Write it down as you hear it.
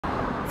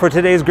For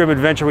today's Grimm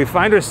adventure, we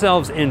find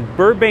ourselves in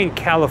Burbank,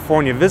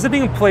 California,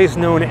 visiting a place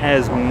known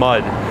as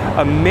MUD,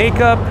 a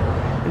makeup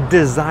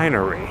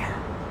designory.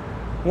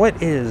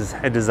 What is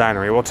a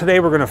designory? Well,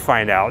 today we're going to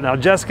find out. Now,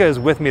 Jessica is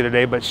with me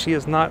today, but she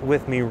is not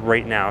with me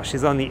right now.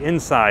 She's on the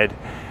inside,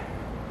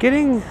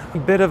 getting a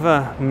bit of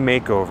a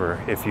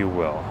makeover, if you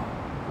will.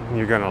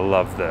 You're going to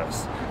love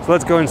this. So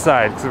let's go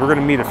inside, because we're going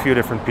to meet a few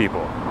different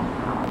people.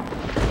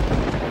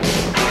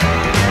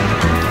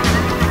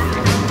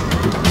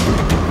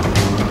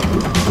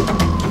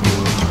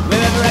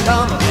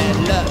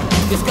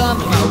 Just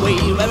coming my way,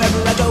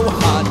 wherever I go,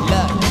 hard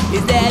luck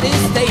is there to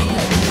stay.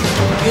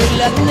 Good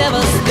luck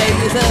never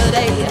stays a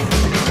day,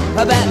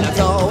 a bad luck's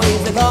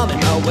always coming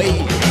my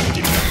way.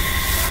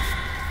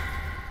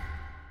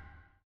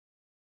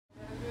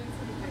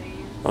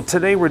 Well,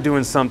 today we're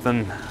doing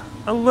something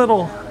a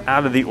little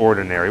out of the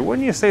ordinary.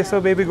 Wouldn't you say so,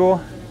 baby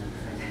girl?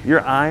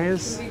 Your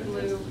eyes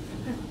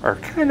are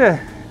kind of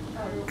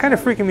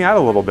freaking me out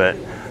a little bit.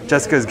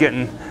 Jessica's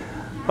getting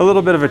a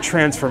little bit of a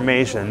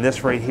transformation.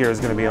 This right here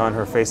is going to be on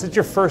her face. It's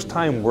your first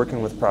time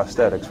working with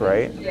prosthetics,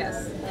 right?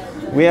 Yes.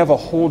 We have a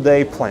whole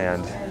day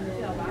planned,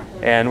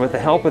 and with the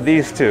help of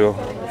these two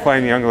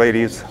fine young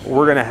ladies,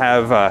 we're going to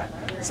have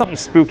something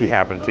spooky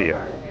happen to you.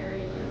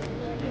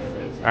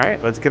 All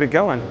right, let's get it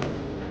going.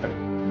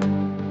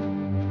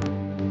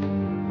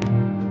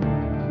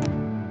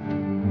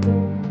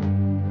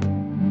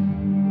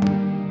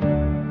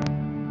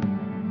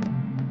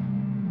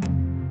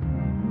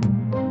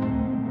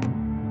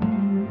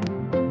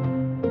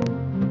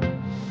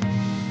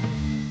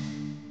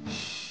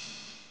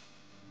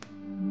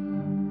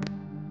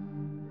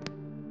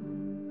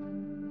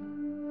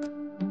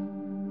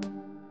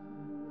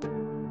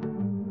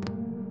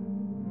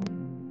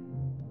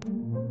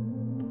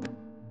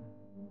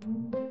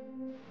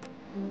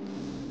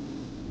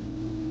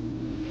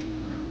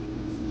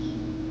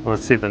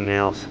 Let's see the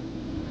nails.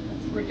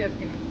 We're just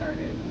getting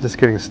started. Just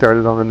getting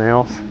started on the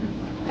nails?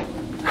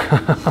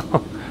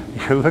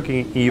 You're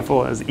looking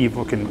evil as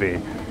evil can be.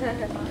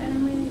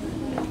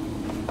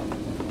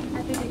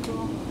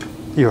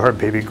 You are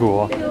baby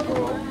ghoul.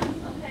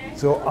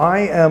 So I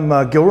am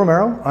Gil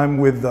Romero. I'm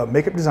with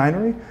Makeup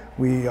Designory.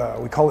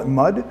 We call it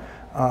MUD.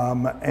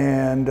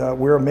 And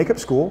we're a makeup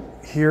school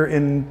here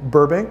in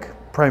Burbank,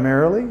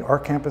 primarily. Our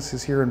campus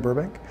is here in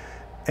Burbank.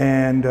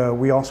 And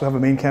we also have a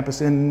main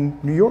campus in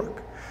New York.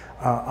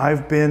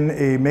 I've been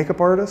a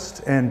makeup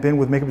artist and been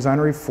with Makeup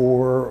Designory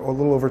for a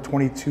little over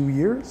 22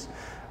 years.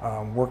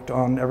 Worked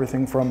on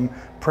everything from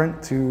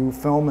print to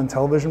film and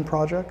television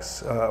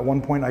projects. At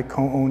one point I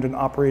co-owned and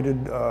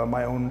operated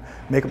my own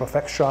makeup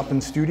effects shop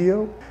and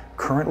studio.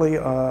 Currently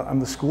I'm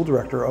the school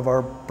director of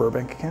our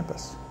Burbank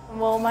campus.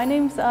 Well, my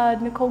name's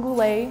Nicole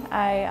Goulet.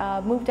 I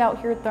moved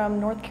out here from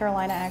North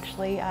Carolina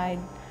actually. I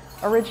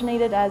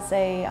originated as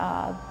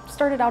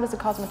started out as a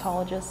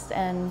cosmetologist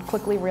and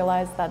quickly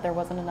realized that there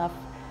wasn't enough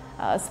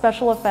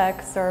special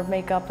effects or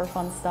makeup or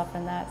fun stuff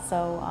in that.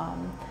 So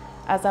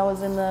as I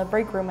was in the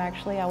break room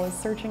actually, I was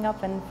searching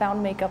up and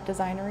found Makeup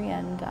Designory,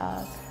 and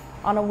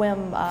on a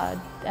whim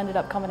ended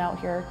up coming out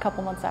here a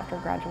couple months after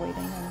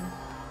graduating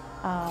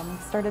and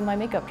started my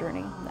makeup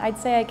journey. I'd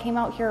say I came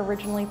out here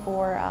originally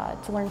to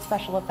learn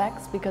special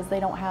effects because they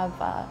don't have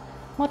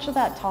much of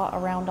that taught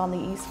around on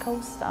the East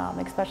Coast,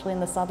 especially in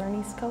the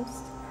southern East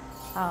Coast.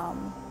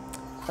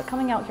 But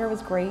coming out here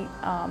was great.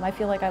 I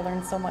feel like I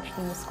learned so much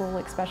from the school,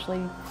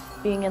 especially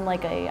being in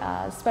like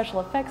a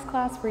special effects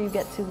class where you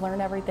get to learn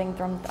everything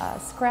from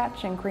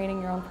scratch and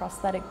creating your own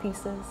prosthetic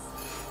pieces.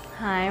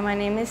 Hi, my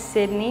name is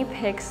Sydney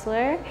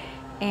Pixler,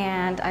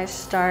 and I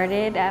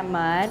started at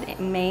MUD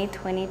in May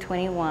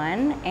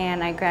 2021,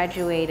 and I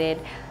graduated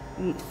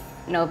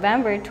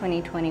November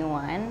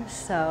 2021.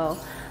 So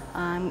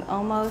I'm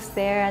almost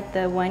there at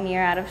the 1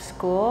 year out of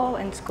school,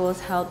 and school's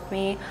helped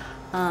me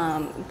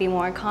be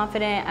more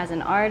confident as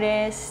an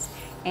artist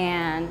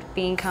and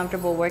being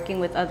comfortable working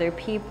with other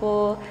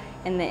people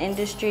in the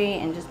industry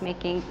and just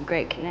making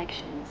great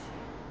connections.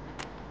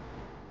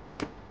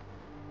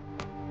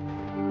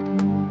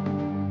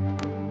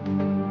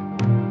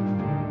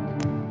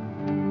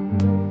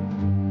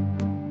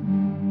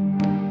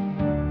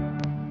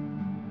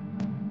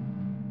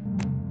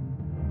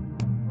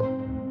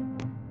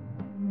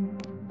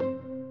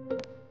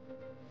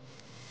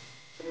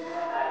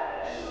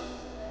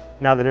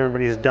 Now that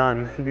everybody's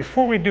done, and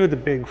before we do the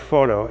big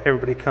photo,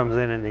 everybody comes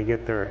in and they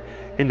get their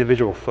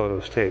individual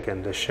photos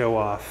taken to show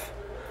off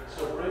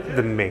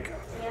the makeup.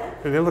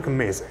 And they look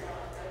amazing.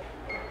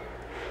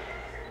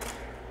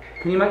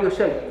 Can you make your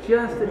shape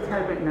just a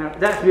tad bit now?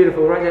 That's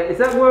beautiful right there. Is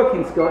that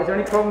working, Scott? Is there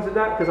any problems with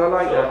that? Because I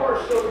like that. So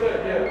far, so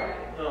good, yeah.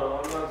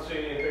 No, I'm not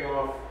seeing anything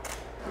off.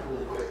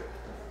 Really quick.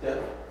 Yeah,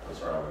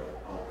 that's all right.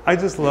 I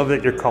just love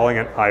that you're calling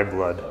it eye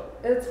blood.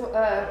 It's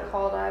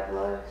called eye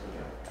blood.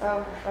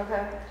 Oh,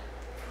 okay.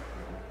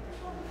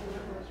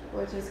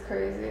 Which is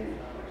crazy.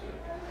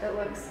 It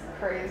looks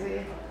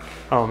crazy.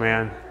 Oh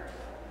man.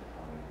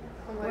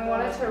 We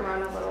want it to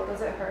run a little.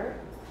 Does it hurt?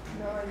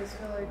 No, I just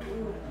feel like,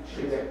 ooh.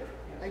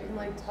 I can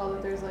like tell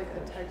that there's like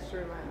a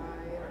texture in my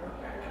eye,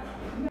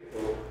 you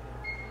know?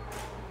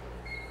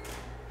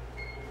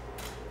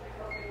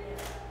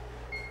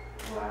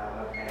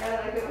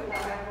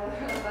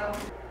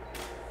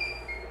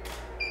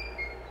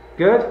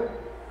 Good.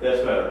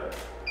 That's better.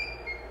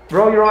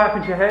 Roll your eye up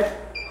into your head.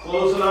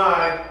 Close an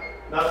eye.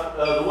 Not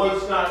the one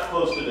that's not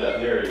close to death.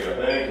 There you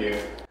go. Thank you.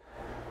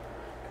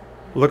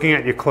 Looking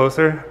at you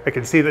closer, I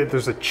can see that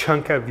there's a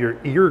chunk of your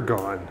ear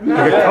gone.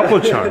 Like a couple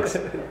chunks. 2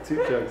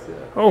 chunks, yeah.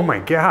 Oh my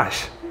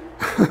gosh.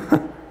 We're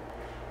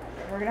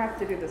gonna have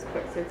to do this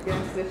quick, so get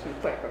in position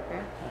quick,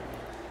 okay?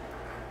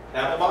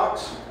 Apple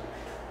box.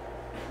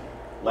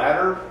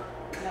 Ladder.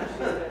 No, she's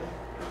good.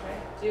 Okay.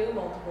 Do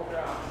multiple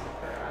drops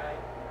per eye.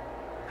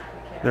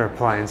 They're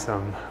applying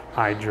some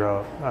eye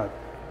drop,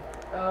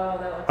 Oh,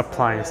 that looks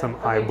applying so some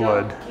good. eye Okay,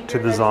 blood don't keep to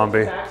your the head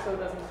zombie. back so it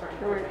doesn't start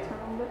hurting.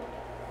 Oh, Lord.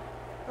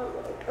 Oh,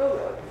 Lord.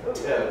 Oh, Lord.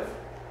 Yeah.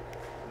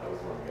 That was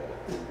one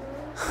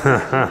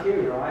guy.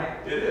 Cute, right?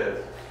 It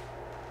is.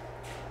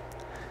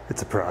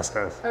 It's a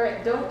process. All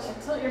right, don't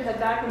tilt your head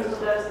back until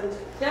it doesn't.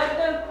 No.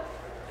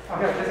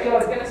 Okay, let's Okay, go.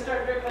 it's gonna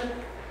start dripping.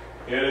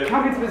 It is.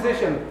 Come into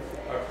position.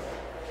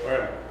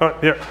 Where? Oh,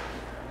 yeah.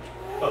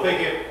 Oh, thank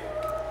you.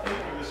 Thank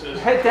you. This is.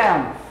 Head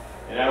down.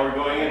 And now we're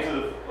going into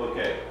the.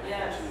 Okay.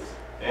 Yes.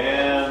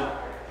 And.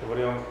 What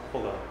do you want?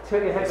 Hold on.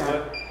 Tilt your head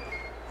down.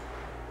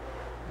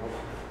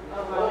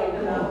 Oh, wow,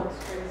 that looks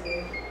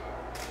crazy.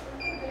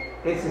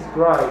 This is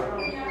great.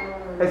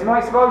 Is my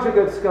exposure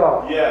good,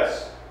 Scott?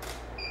 Yes.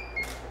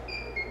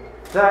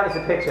 That is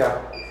a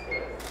picture.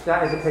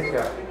 That is a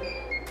picture.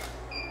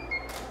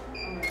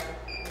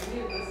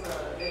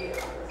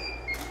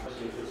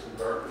 Put some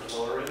darker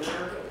color in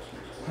there.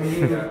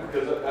 Yeah,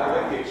 because I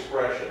like the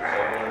expression, so I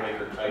want to make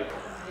her tight.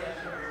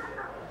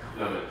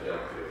 Numb it down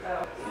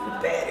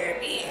too. Better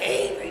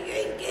behave or you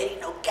ain't getting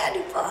no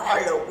candy for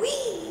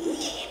Halloween.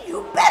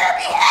 You better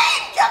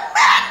behave, young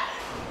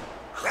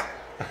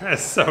man.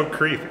 That's so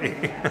creepy.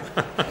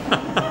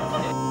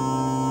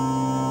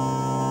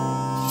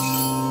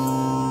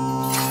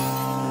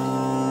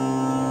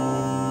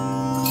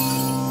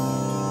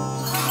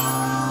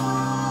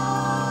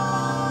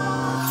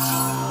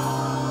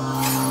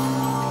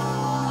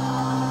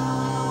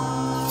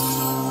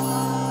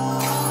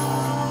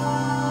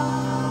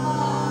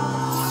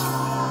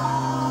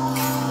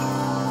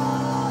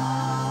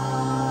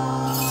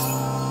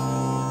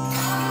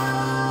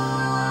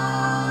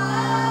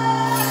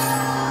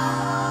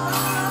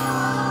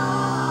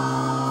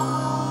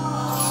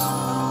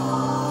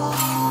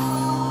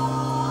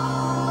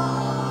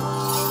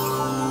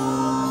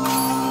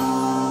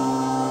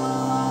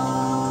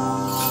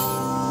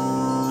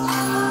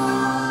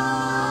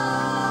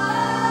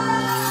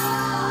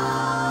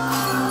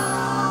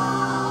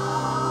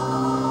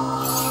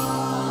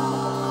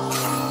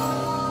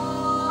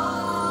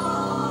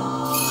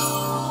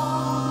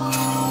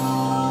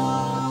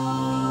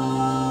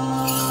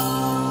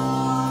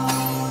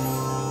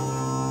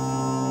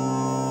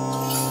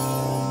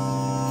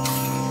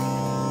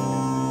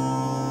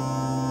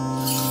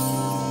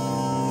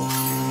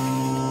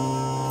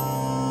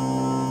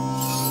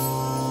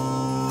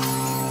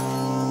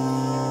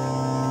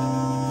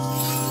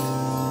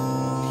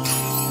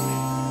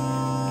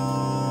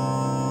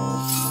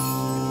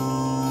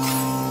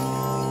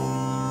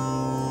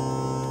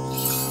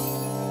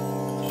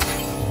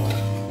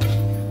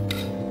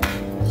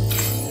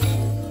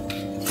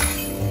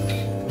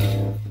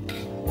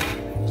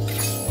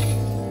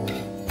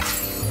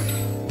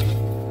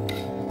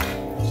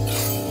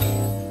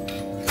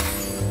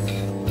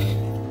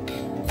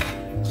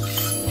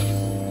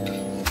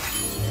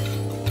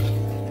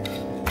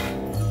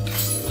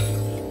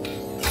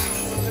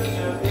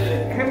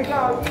 Here we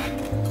go.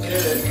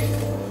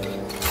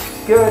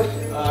 Good.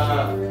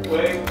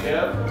 Wait,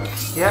 Deb.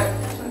 Yeah.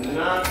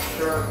 Not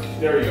sure.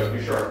 There you go.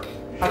 You're sharp.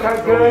 You're Okay,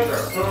 sharp. good. Totally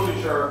sharp.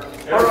 Totally sharp.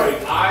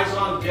 Everybody, eyes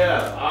on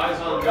Deb.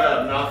 Eyes on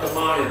Deb, not the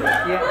monitor.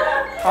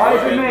 Yeah. Eyes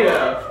Look on at me.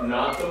 Deb,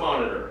 not the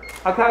monitor.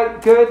 Okay,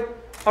 good.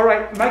 All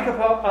right, makeup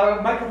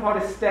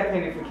artist, step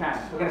in if we can.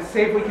 We're going to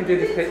see if we can do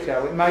this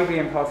picture. It may be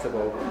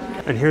impossible.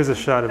 And here's a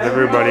shot of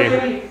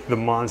everybody, the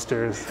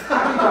monsters,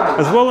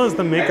 as well as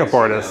the makeup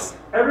artists.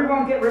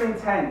 Everyone get really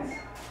intense.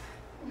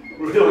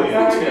 Really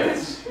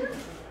intense.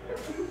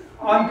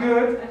 I'm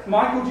good.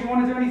 Michael, do you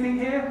want to do anything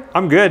here?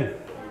 I'm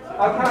good.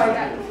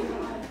 Okay.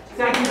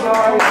 Thank you,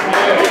 guys.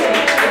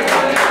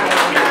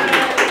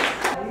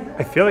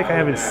 I feel like I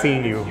haven't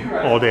seen you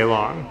all day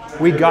long.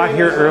 We got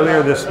here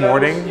earlier this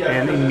morning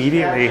and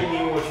immediately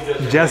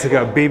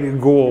Jessica, baby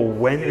ghoul,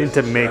 went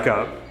into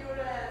makeup.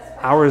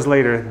 Hours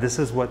later, this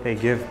is what they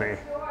give me.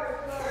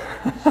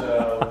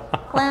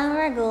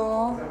 Glamour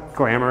ghoul.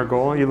 Glamour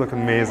ghoul, you look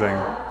amazing.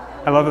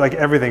 I love it, like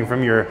everything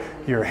from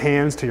your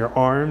hands to your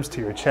arms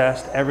to your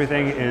chest,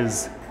 everything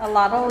is a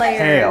lot of layers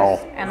pale.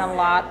 and a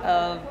lot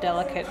of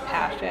delicate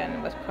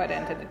passion was put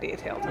into the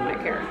details of my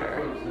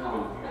character.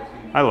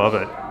 I love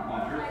it.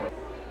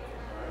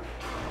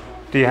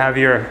 Do you have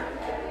your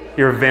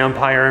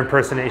vampire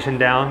impersonation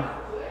down?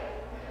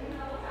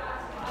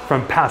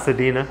 From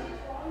Pasadena?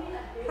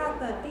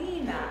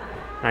 Pasadena.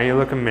 Now you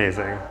look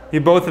amazing.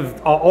 You both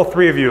have, all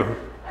three of you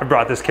have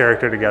brought this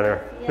character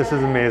together. Yeah. This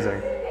is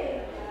amazing.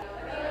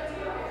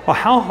 Well,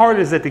 how hard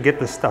is it to get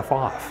this stuff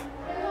off?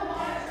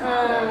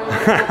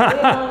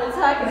 It's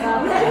talk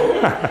about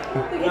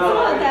that. It's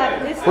about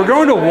that. We're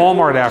going to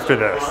Walmart after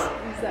this.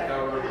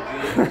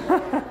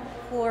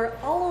 For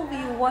all of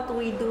you What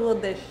We Do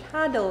the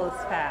Shadows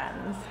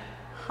fans,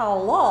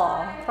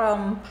 hello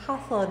from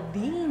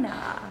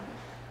Pasadena.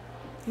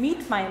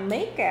 Meet my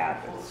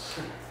makeup.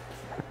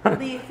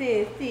 This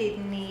is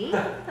Sydney.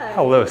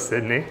 Hello,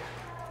 Sydney.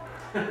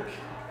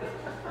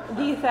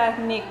 This is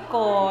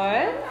Nicole.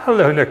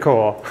 Hello,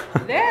 Nicole.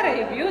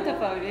 Very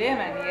beautiful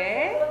women,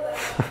 yeah?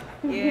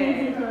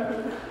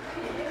 Yeah.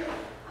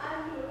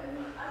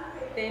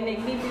 They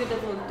make me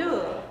beautiful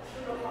too.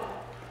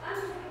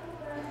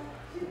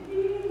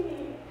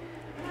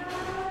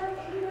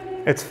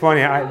 It's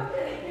funny,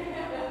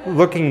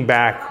 looking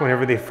back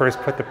whenever they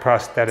first put the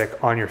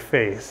prosthetic on your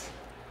face,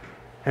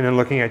 and then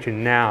looking at you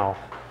now,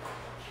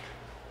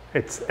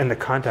 and the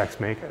contacts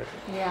make it.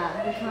 Yeah,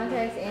 the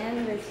contacts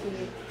and the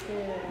teeth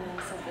too.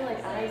 So I feel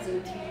like eyes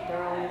and teeth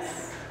are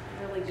always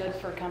really good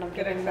for kind of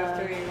Good giving the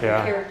accessory.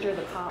 Yeah. character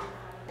the pop.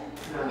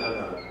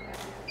 No.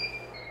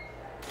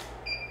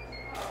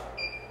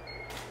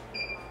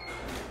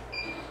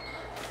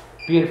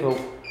 Beautiful.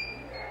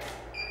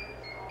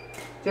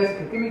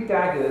 Jessica, give me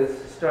daggers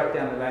to strike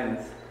down the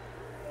lens.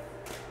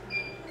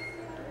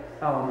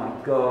 Oh my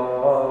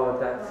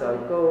god, that's so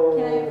cool.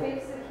 Can I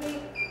fix the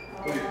cake?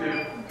 Please do.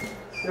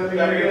 Stepping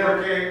Gotta in get there. her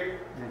cake.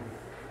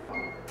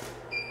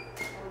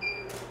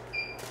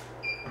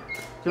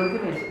 Do you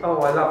want to give me oh,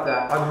 I love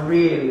that. I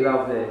really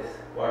love this.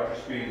 Watch your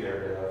speed there,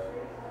 Dave.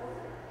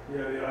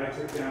 Yeah, the eye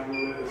took down a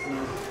little bit. It's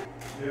nice.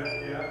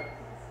 Yeah.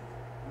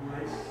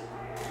 Nice.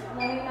 Let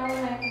me know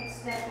when I can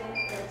step in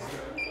first.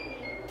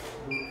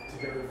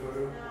 Together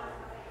photo.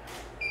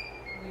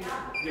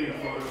 Getting a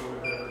photo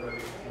with everybody.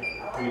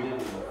 We did.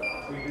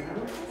 We can have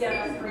it?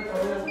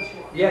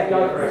 Yeah, go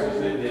for it.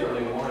 They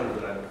wanted,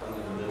 but I'm in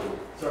the middle.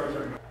 Sorry.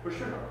 For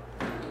sure.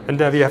 And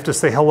Dev, you have to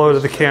say hello to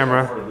the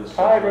camera.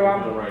 Hi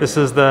everyone. This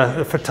is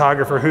the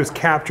photographer who's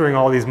capturing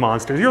all these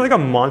monsters. You're like a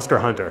monster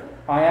hunter,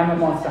 I am a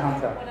monster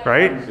hunter.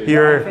 right? I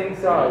think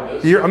so.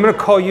 I'm gonna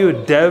call you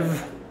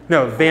Dev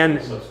Van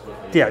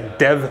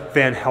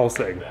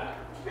Helsing.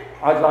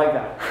 I'd like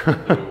that.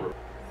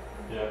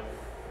 Yeah.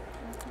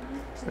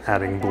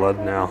 Adding blood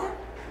now.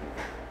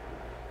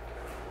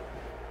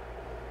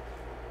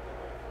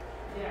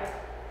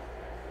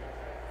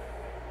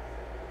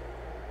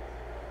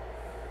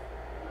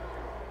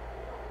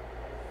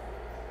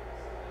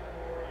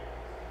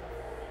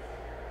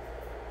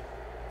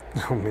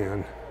 Oh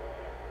man.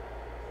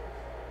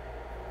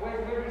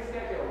 Where's the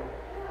reschedule?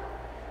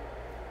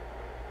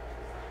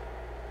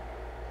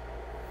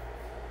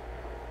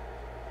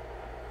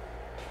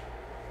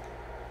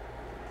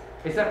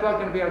 Is that blood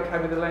going to be okay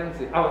with the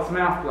lenses? Oh, it's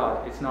mouth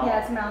blood. It's not.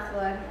 Yeah, it's mouth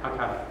blood.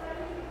 Okay.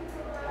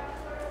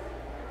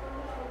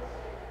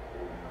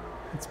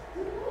 It's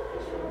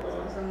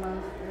also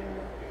mouth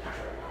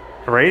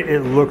blood. Right? It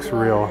looks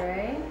Blood, real.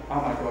 right? Oh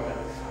my god,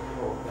 that's so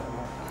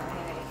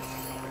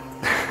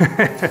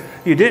cool.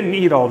 You didn't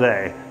eat all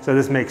day, so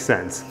this makes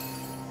sense.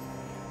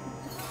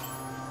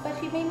 But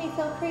she made me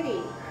feel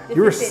pretty.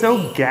 You are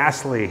so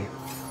ghastly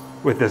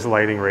with this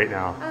lighting right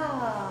now. Ah.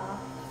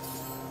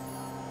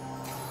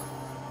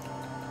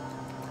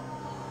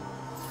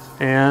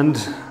 And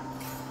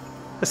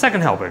a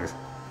second helpings.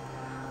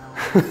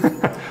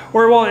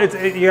 Or well,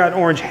 you got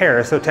orange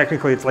hair, so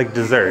technically it's like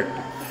dessert.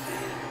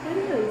 It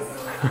is.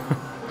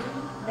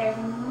 They're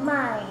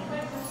mine.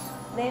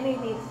 They made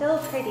me so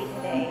pretty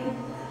today.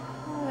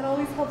 Oh, it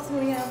always helps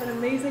when we have an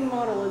amazing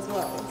model as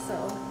well,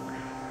 so.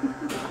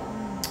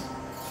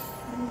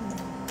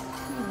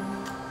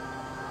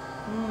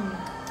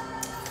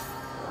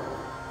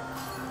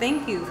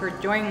 Thank you for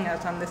joining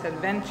us on this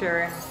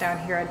adventure down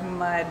here at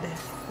MUD,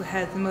 who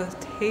has the most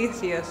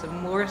tastiest of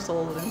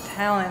morsels and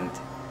talent.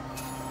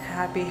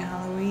 Happy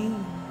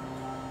Halloween.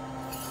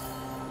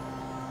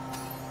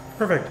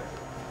 Perfect.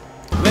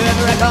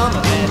 Wherever I come,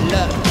 bad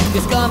luck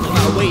is coming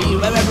my way.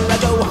 Wherever I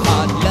go,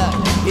 hard luck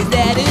is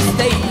there to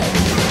stay.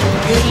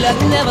 Good luck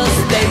never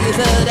stays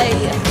a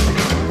day.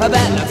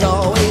 Bad luck's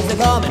always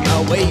coming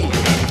my way.